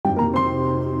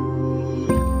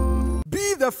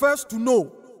the first to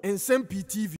know Nsem-Pii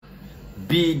TV.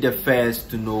 Be the first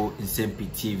to know Nsem-Pii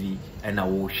TV and I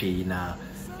will share na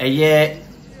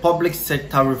public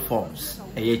sector reforms.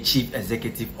 Chief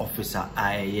Executive Officer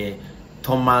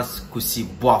Thomas Kusi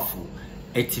Boafo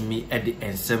etimi edi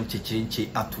ensem chichinchi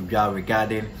atudwa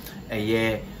regarding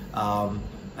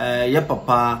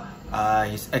papa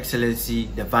His Excellency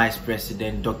the Vice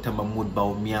President Dr.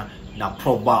 Bawumia na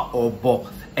proba obo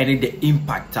any the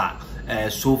impactor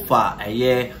so far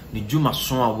ni juma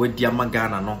so a wedi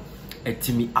amagana no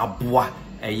etimi aboa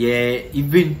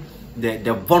even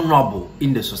the vulnerable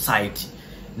in the society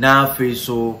na fe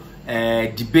so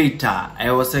debater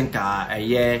was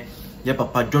nka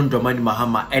papa John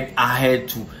Mahama ahead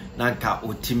to nanka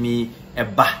otimi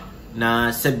eba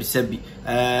na sebi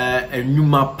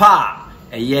enuma pa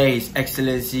His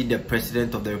Excellency the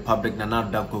President of the Republic Nana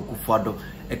Akufo-Addo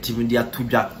etimi dia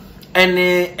tudwa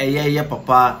ene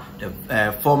papa the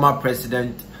former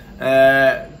President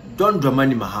John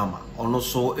Mahama ono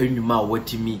so enuma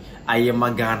wetimi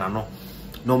magana no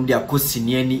nom dia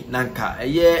kosiniani nanka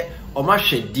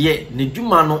omahwede ne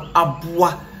dwuma no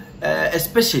aboa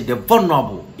especially the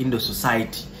vulnerable in the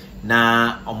society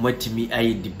na omwatimi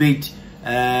debate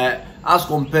as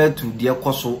compared to the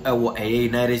ekoso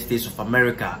United States of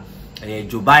America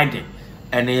Joe Biden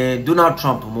and Donald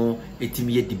Trump mo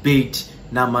etimi debate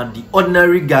na man the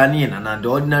ordinary Ghanaian and the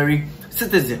ordinary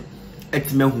citizen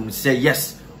etime hu say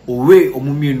yes owe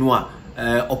omumienu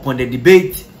a upon the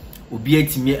debate obi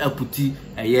etimi aputi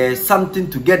something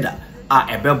together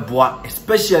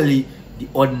especially the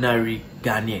ordinary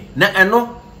Ghanaian.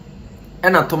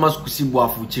 Na Thomas Kusi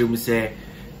Boafo say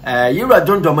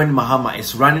John Mahama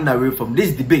is running away from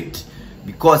this debate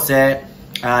because the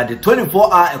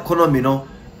 24-hour economy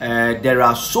there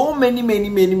are so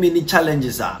many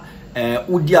challenges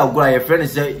udi agora your friend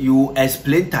say you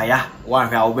explain tire one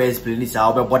how we explain this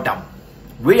how we bottom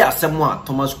we are someone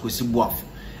Thomas Kusi Boafo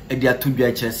e dia to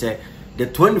be say the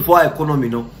 24-hour economy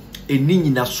eni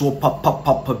nyina so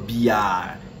papa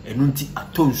bia enunti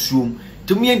atonsuom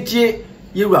to me entie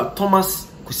yewura Thomas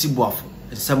Kusi Boafo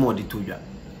nsem odi todwa.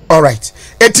 All right,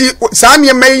 eti saa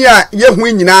nneɛma a yehu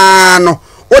nyina no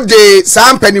ode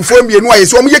saa mpanifo mienu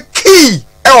ayeso om ye key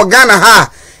e Ghana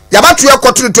ha yabato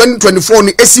ekoto 2024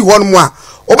 ni esi hɔ no mu a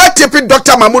obatepi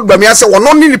Dr. Mahmoud Bawumia se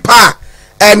wono ni nipa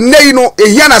nei no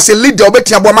ehia na se leader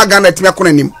obeti aboma Ghana timi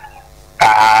akonanim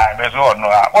bezo no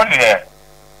a onye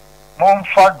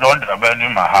Monfa John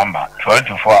Mahama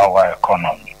 24-hour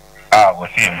economy. We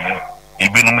see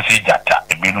ibinum si jata,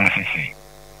 ibinum si.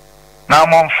 Now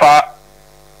Monfa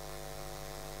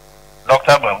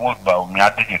Dr. Mahmoud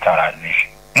Bawumia digitalization.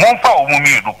 Monfa omumi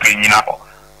edupe nyina ho.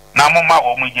 Na moma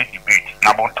omu je debate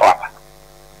na bonto aba.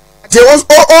 They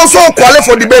also qualify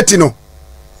for debate no.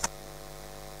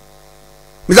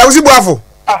 Mr. Kusi Boafo.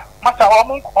 Mata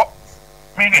omu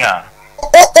minia.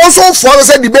 Also for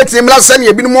the debate in last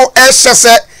Sunday, be more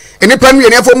SSA any plan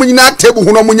and for Munina table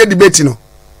who no munya debate no.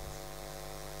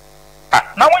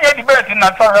 Now when you debate in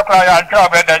that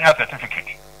job and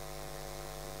certificate.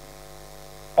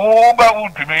 Oh, but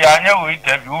would be a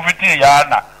interview with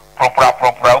Yana proper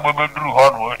we do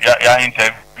hard ya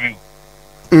interview.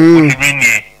 Would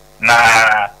be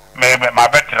na maybe my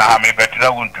better may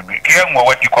better want to be clear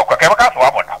what you call a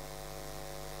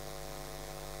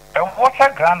and what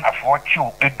a grand afford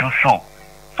you to do so.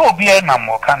 So be a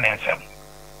number can answer.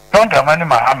 Don't have any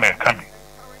Mahama can be.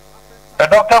 The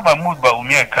Dr. Mahmoud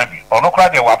Bawumia can be, or no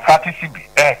crowd they were practicing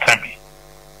can be.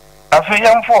 As a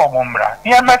young for Mumbra, he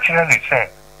naturally said,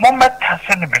 Mumma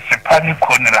Tassin be Sepani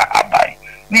Konila Abai,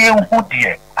 near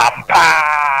Hoodier,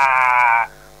 Ampa.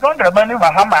 Don't have any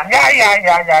Mahama,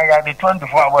 the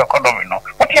 24-hour economy. No,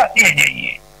 what you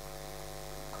say?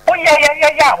 Oh,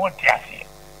 yeah, what you say?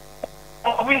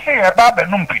 We say a baba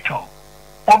numpito.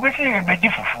 We say a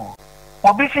bedifufu.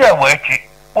 We say a worky.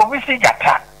 We say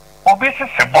yata. We say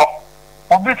sebo.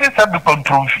 We say sabu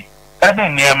trophy. And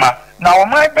then Nema. Now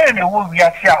my baby will be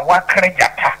a sia wakre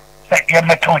jata. Say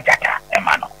Yamaton jata,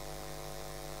 Emano.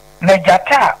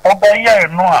 Nejata, obey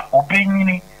noa,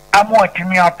 obeyini. I'm watching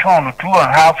me out on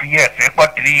 2.5 years,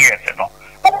 about 3 years ago.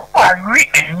 Oh, I read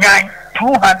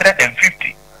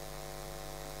 250.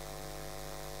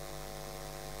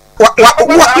 Wari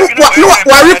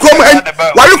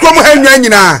come hen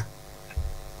nyina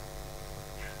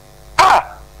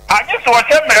I just want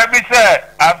to maybe say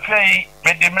I say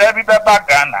me the maybe be back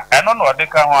Ghana I don't know they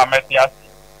can ho ametias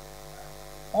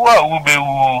wo be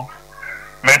wu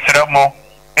mesremo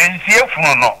ensie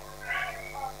funu no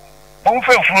mo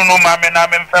fe funu no ma me na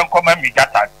me fe nkoma mi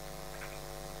jata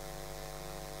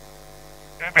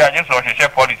maybe I just want to share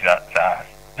policy that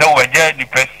the we je the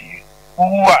press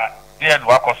who dear do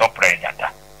I surprise yata.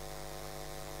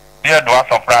 Dear do I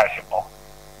surprise you.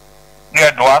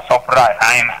 Dear do I surprise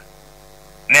Aina.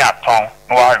 Near Tom,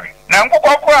 no worry. Now go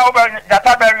over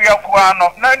Yata Berry of Kuano,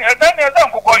 then you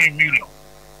don't go in million.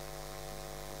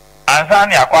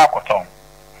 Ansani Aquacoton.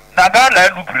 Now that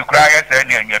let look requires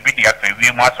any and your video for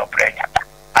we must surprise yata.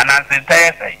 And answer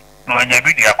say, no, in your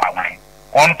video for mine.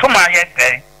 On to my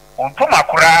yet. Unto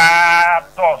makura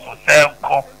so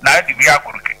selko na di bia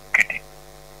kurukete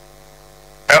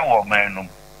ewo menum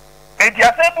enti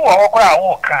asebu wo kwa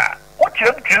wo ka wo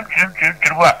chirem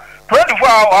 24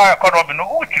 hour economy no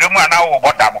wo chirem ana wo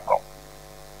bodam ko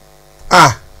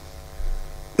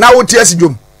na wo tiasi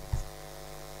dwom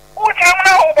wo chirem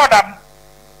na wo bodam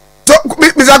so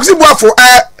Mr. Kusi Boafo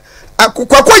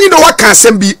kwakwanyi do waka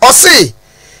asem bi o say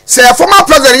former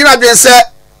president you adwen say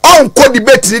on ko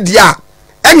debate ni dia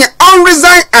any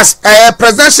unresign as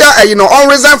presidential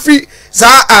unresign free sa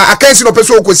akansi no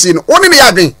peso okosi no oni ne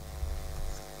yadwen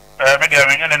me dia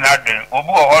me nyane na adwen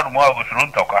obu o hono mo abusuru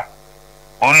ntoka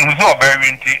onu so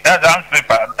obawi nti adam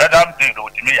paper adam dey do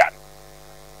timi ya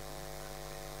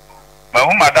ma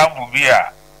hu madam bu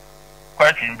bia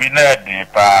question bi na de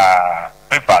pa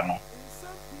paper no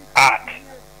art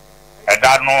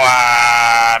edano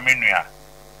menua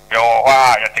yo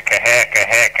wa ya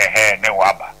tekehe ne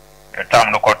waba the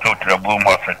time no go to the boom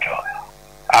hospital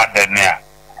adenia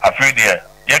afi there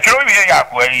ye tro wi ya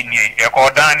ko yi ni e ko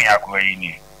dan ni akwa yi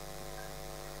ni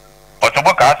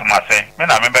otobo ka asuma se me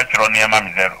na me be tro ni e ma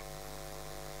mi zero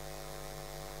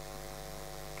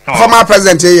former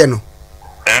president ye no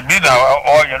e bi na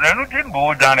o ye no tin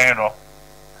bu dan ni no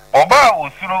oba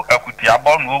osuru akuti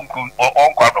abon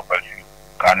onko adopasi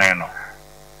kan no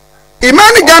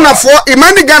Imani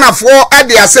Ghana for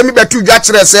ade asemi betu dwa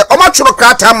kire se omatworo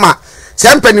krata ma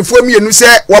se mpanifo mienu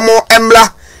se womo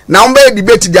emla na ombe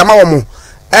debate dia ma womo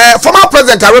former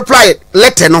president reply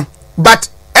letter no but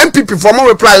MPP former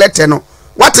reply letter no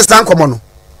what is that common no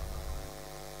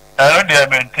they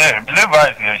maintain believe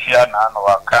is here na no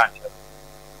account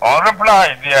on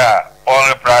reply there on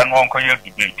reply no ko ye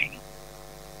debate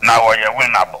na wo ye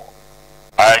winnable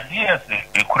ideas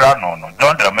ikura no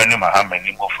don't the many Mahama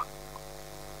ni bofu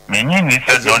Many ni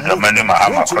said don't the many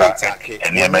Mahama cry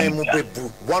and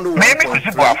maybe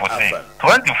Kusi Boafo say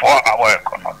 24-hour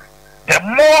economy. The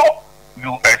more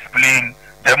you explain,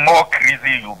 the more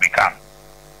crazy you become.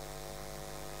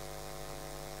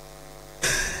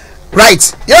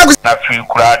 Right. Yeah. Na free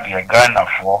crowd the Ghana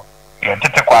for you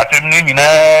take kwasem ni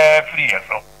na free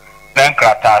so. Then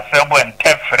krata sebo en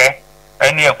tefre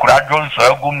any a crowd so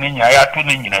agum ni nya ya tu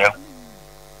ni nyina.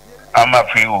 Ama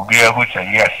free obi who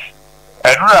say yes.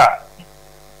 Edura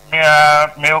me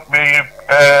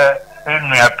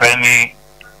enu apeni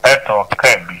eto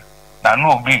kabi na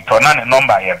no bi to na ne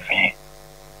number ye fi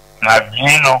na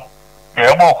vino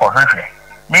e mo ko hwehwe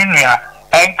me nua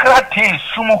enkrati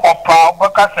sumu hopa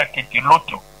obaka sekiti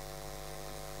loto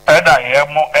eda ye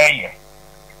mo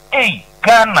eye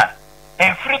Ghana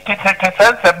every tete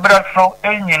sense braso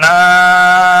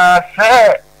enyina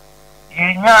se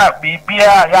yinya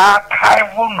bibia ya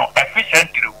kaivu no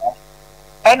efficiently wo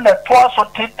and the twas so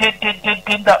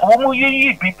that whom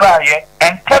you people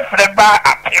and tefre ba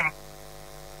apim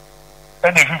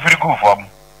and if you feel good from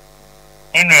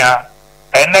India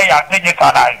and they are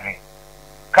digitalizing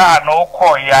car no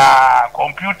call ya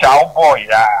computer boy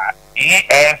ya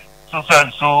ES so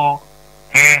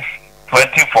is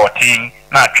 2014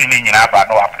 na training in about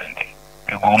no apprentice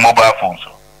you go mobile phone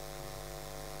so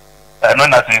and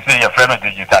when I say your friend of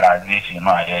digitalization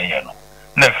no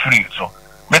na free so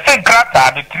me say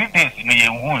grata the 3 days in ye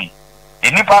wui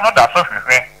enipa no da so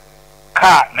hwehwe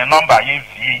car ne number ye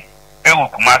vi e wo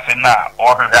kumase na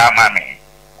o hwehwe amame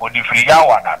o di free ya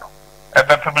wada no e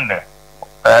be pem ne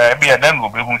bi e den go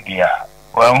be hu dia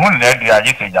wa hu ne dia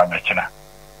je se ja mechina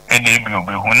e de bi o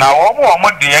be hu na wo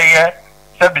mo de ye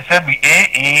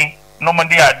sebi no mo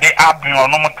dia de abion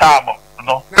no mo tabo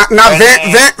no na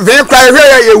ve kwa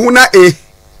hwe ye hu na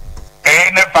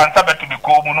ne fansa betu bi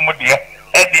ko mu no mo de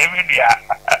media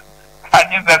I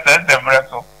just said them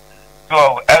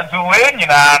so as we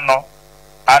no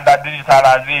under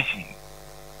digitalization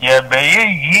ye be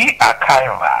yi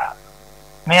archive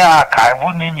me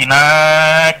archive ni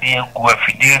nyina de egu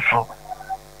afide so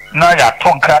na ya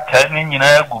tonka ta ni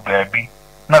nyina egu baabi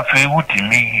na fe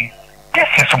wutimi this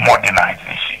is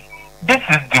modernization, this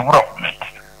is development,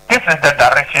 this is the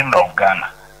direction of Ghana,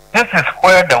 this is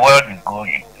where the world is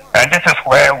going. And this is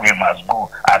where we must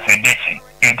go as a nation.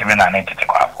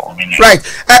 Right.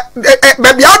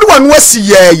 But the other one was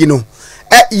here,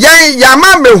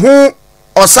 Yama me who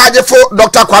or Saje for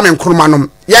Dr. Kwame Nkrumah.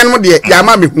 Yan mo de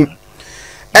Yama me who.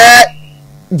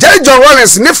 Jerry John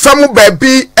Rollins ne famu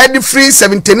baby edi free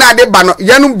 79 de ba no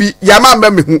yanu bi yama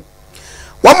me hu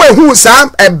wo ma hu sa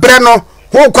ebre no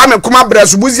ho kwa me kuma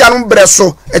breso buzia no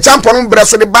breso e champion no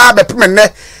breso de ba be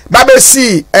pemene ba be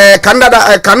si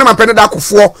Canada kanema peneda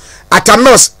akufo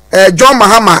Atanos John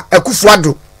Mahama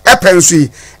akufuado epenso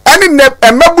yi eni ne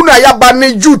mabu na yaba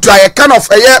ne jutu aye kind of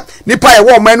nipa ye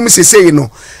wo manum sesei no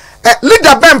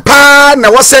leader ben pa na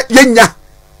wo se yenya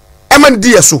eman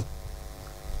di yeso.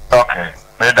 Okay,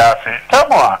 but that's it.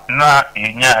 Tamo na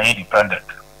yenya independent.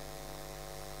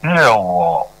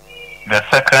 No, the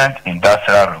second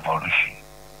industrial revolution.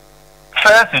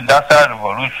 First industrial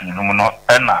revolution, no,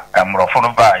 ena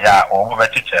emrofo ba ya o be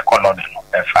chiche colony no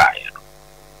e fa ye.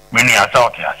 Mini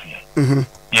asalt ya se.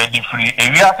 Ye di free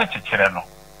ewi ase chichire no.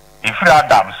 E free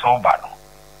Adam so ba no.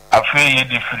 Afi ye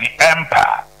di free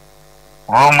empire.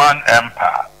 Roman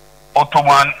Empire,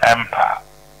 Ottoman Empire,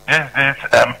 this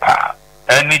empire,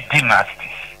 any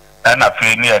dynasties, and a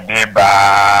few near day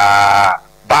by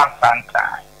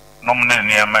Byzantine,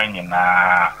 nominally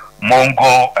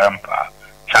Mongol Empire,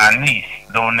 Chinese,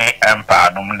 Done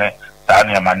Empire, nominally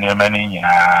Tanya Mani,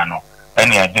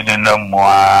 any I didn't know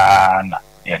one,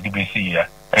 yeah, DBC,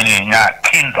 any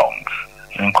kingdoms,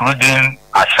 including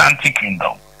Ashanti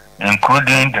Kingdom,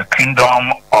 including the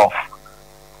Kingdom of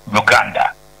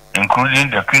Uganda, including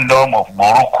the Kingdom of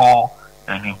Morocco,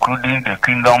 and including the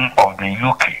Kingdom of the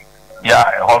UK.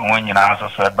 Yeah, one you answer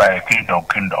said by a kingdom.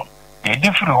 The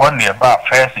different one about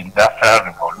first industrial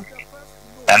revolution,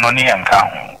 and only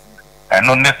encounter, and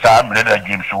only some leader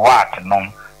James Watt,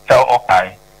 no, so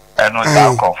okay, and no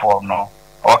talk of no,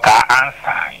 okay,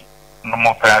 answer, no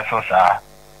more persons are,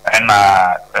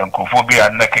 and Kophobia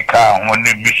and Nekeka,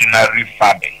 only missionary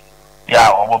family.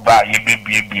 Yeah, over by ye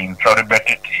baby being sorry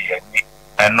better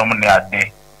and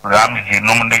nominate Ramsey,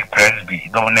 nominate Presby,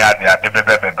 nominate the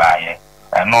baby by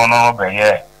and no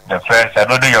by the first, I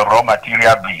don't know your raw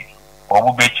material bill, or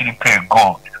who basically pay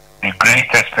gold, the great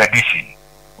expedition.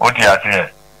 What you say,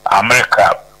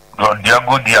 America,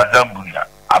 Diago Diazambuya,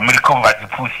 American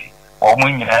Vatipusi, or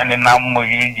when any number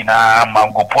in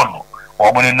Mango Polo,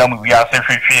 or when we are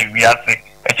safe, we are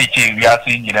safe, we are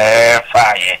seeing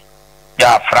fire.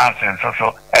 Yeah, France and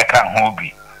so I can't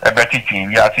hobby. A better team,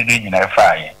 we are sitting in a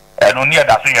fire. And only a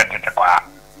dozen at the car.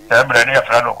 Everybody a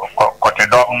friend of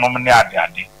Cotedog Nominati,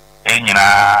 and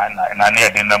near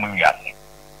the number we are.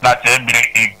 Not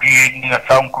every being a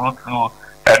sound crew to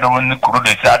I don't crew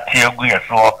the chat here, we are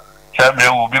so. Somebody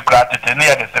will be crafted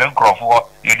near the circle of war.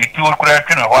 You the two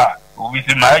correct in a while. With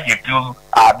the magic too,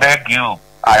 I beg you,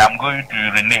 I am going to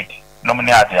urinate.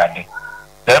 Nominati.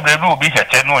 Everybody will be a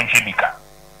 10-1 Chilica.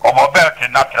 About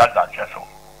natural successful.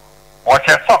 Watch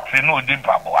a fox in no deep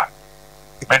babua.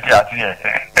 But yes,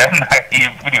 then I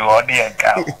give you all the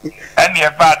account. And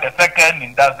about the second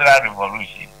industrial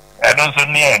revolution, and also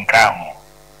near encounter.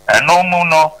 And no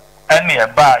more, any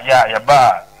about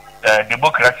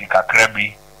democracy,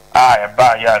 Kakrabi,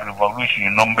 about ya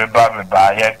revolution, number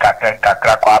by ya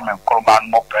Kakrakam and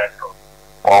Kroman Mopeso,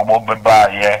 or Mobe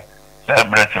ya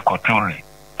Celebrate Couture,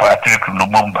 Patrick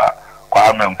Lumumba.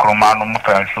 Kwame Nkrumah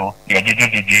Mufenso, the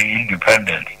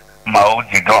independent, Mao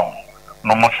Zedong,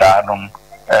 Nomusa,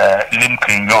 Lim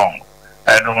Kim Jong,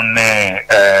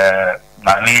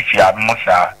 Malaysia,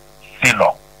 Musa,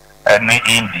 Silo, and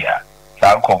India,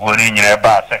 South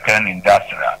Korea, second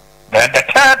industrial. Then the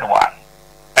third one,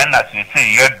 and as you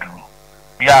say, Yedru,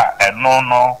 yeah, and no,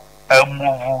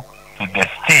 move to the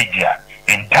stage,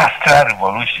 industrial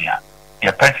revolution,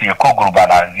 the Pensi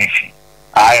globalization,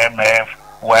 IMF.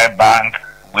 World Bank,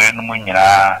 when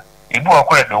Munya, if you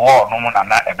are the war, no one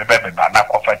and a baby, but not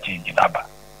coffee change in Abba.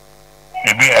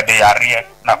 Maybe a day area,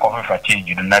 not coffee for change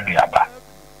in Nadiaba.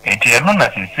 It is known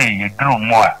as you say, you drew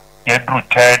more, you drew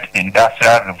third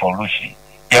industrial revolution,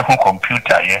 you who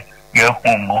computer, you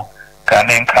whom can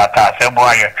encata,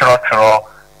 Sebo, your trotro,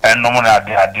 and no one at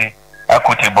the Adi,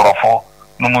 Akuti Borofo,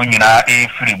 no Munya, a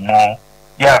free more,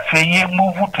 ya say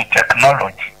move to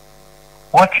technology.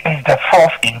 What is the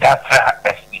fourth industrial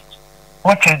estate?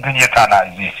 What is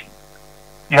digitalization?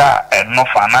 Yeah, and no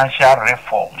financial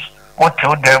reforms. What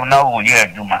told them now we hear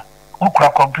Juma? Who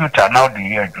could computer now the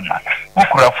year Juma? Who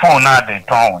could a phone now the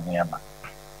town Yama?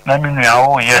 Let me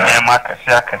know here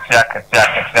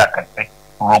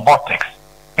robotics.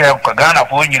 Yeah, Kagana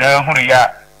for you know who ya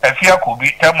if you could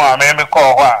be tell my maybe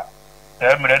call what?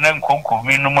 Then cook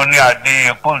me no money a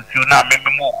day, pull you now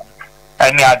maybe move.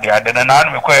 Any idea that an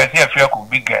army requires here if you could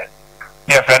be get.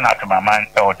 Dear friend, out of my mind,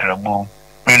 or to the boom.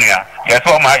 Minia, yes,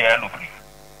 all my yellow.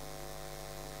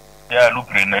 Yeah,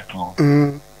 look in it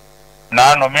too.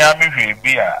 Now, no, me, I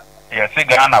be a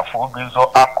cigar for being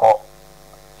so accord.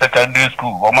 secondary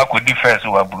school woma ko defense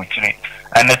wa bruchire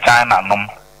ene China nom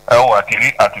wa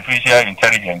artificial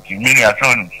intelligence mini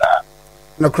ason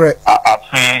no correct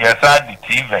afi yesa di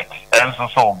TVET enso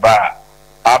so ba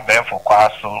abefo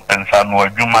kwaso ensa no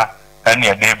adwuma ene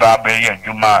ye de ba be ye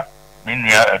adwuma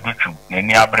mini aduchu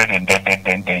neni abre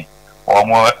den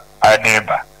omo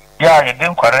adeba ya ye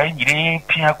den kwara yire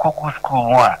pia koku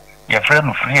school ho a ye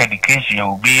friend free education ye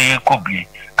obi kobi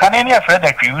kan any friend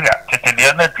that we tete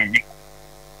de na twi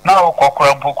na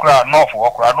okokora mpokura no fo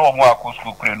okora no omo akọ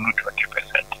school kure no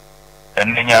 20%.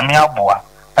 En nyame aboa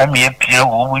ami pia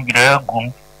wo bu gira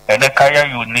agum ene kaya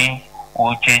uni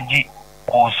o change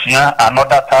o sia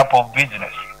another type of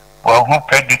business wa hu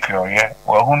pedicure ye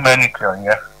wa hu manicure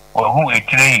ye wa hu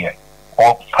etire ye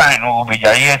o pan o be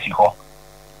jaye si ho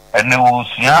ene o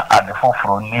sia adefo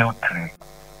from new tree.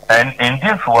 And in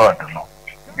this world no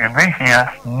you bring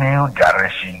here new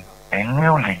direction, a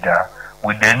new leader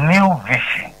with a new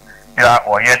vision. You are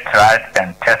or yet tried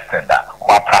and tested that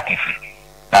or practicing.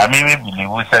 Now, me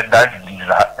believe we said that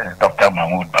is Dr.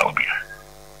 Mahmoud Bawumia.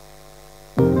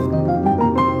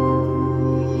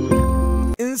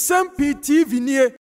 Nsem-Pii TV near